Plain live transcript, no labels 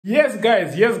Yes,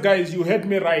 guys, you heard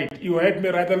me right. You heard me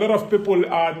right. A lot of people,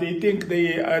 they think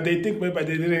maybe they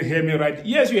didn't hear me right.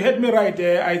 Yes, you heard me right.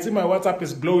 I see my WhatsApp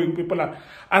is blowing. People are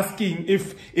asking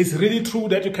if it's really true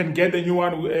that you can get the new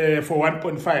one for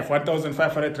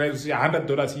 1,500 rands,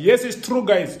 $100. Yes, it's true,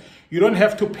 guys. You don't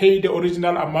have to pay the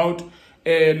original amount.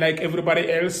 Like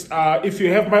everybody else, if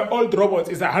you have my old robots,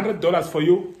 it's $100 for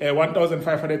you,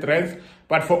 1,500 rands.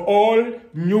 But for all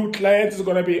new clients, it's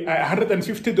gonna be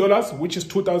 $150, which is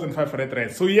 2,500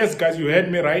 rands. So yes, guys, you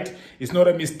heard me right. It's not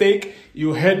a mistake.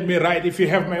 You heard me right. If you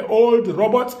have my old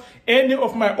robots, any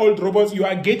of my old robots, you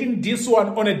are getting this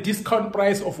one on a discount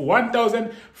price of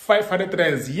 1,500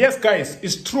 rands. Yes, guys,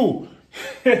 it's true.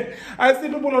 I see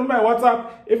people on my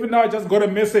WhatsApp. Even now, I just got a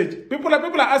message. People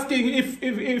are asking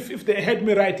if they heard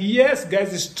me right. Yes,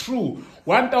 guys, it's true.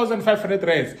 1,500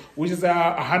 rands, which is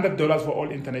 $100 for all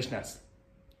internationals.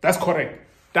 That's correct.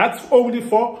 That's only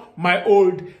for my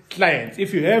old clients.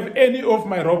 If you have any of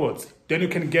my robots, then you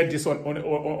can get this one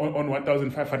on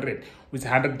 1,500, which is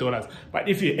 $100. But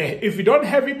if you don't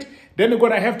have it, then you're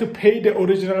gonna have to pay the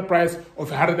original price of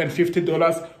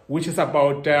 $150, which is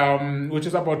about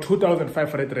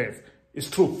 2,500 rands.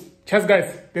 It's true. Cheers,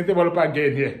 guys. Thank you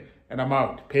again here, and I'm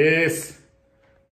out. Peace.